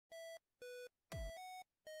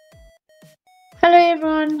Hello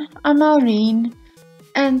everyone, I'm Irene,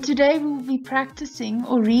 and today we will be practicing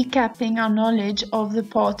or recapping our knowledge of the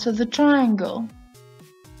parts of the triangle.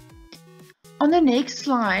 On the next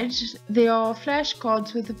slide, there are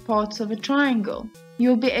flashcards with the parts of a triangle.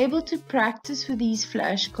 You'll be able to practice with these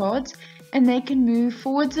flashcards and they can move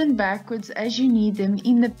forwards and backwards as you need them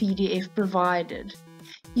in the PDF provided.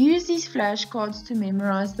 Use these flashcards to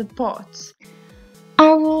memorize the parts.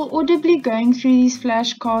 I will audibly going through these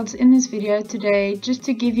flashcards in this video today just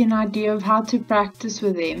to give you an idea of how to practice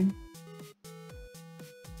with them.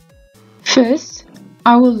 First,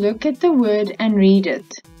 I will look at the word and read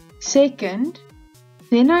it. Second,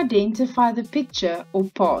 then identify the picture or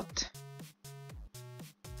part.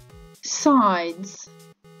 Sides.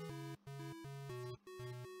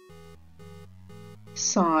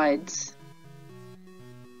 Sides.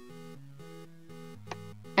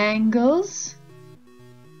 Angles.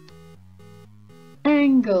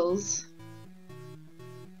 Angles.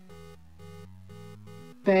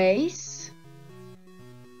 Base.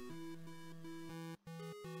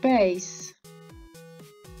 Base.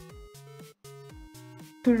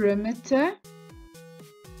 Perimeter.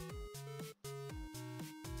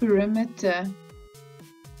 Perimeter.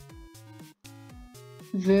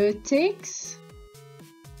 Vertex.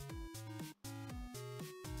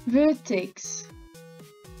 Vertex.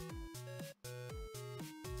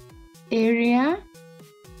 Area.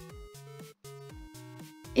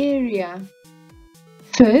 Area.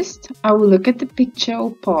 First, I will look at the picture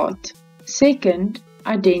or part. Second,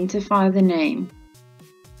 identify the name.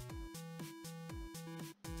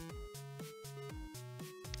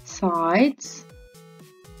 Sides.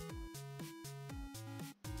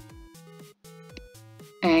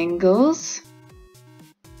 Angles.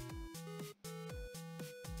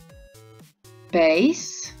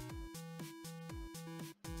 Base.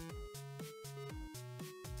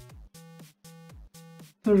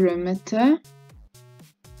 Perimeter.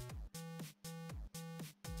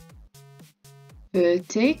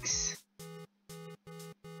 Vertex.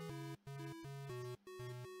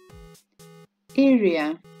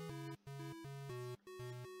 Area.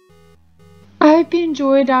 I hope you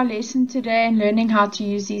enjoyed our lesson today and learning how to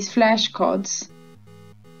use these flashcards.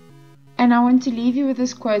 And I want to leave you with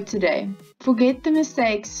this quote today. Forget the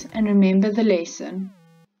mistakes and remember the lesson.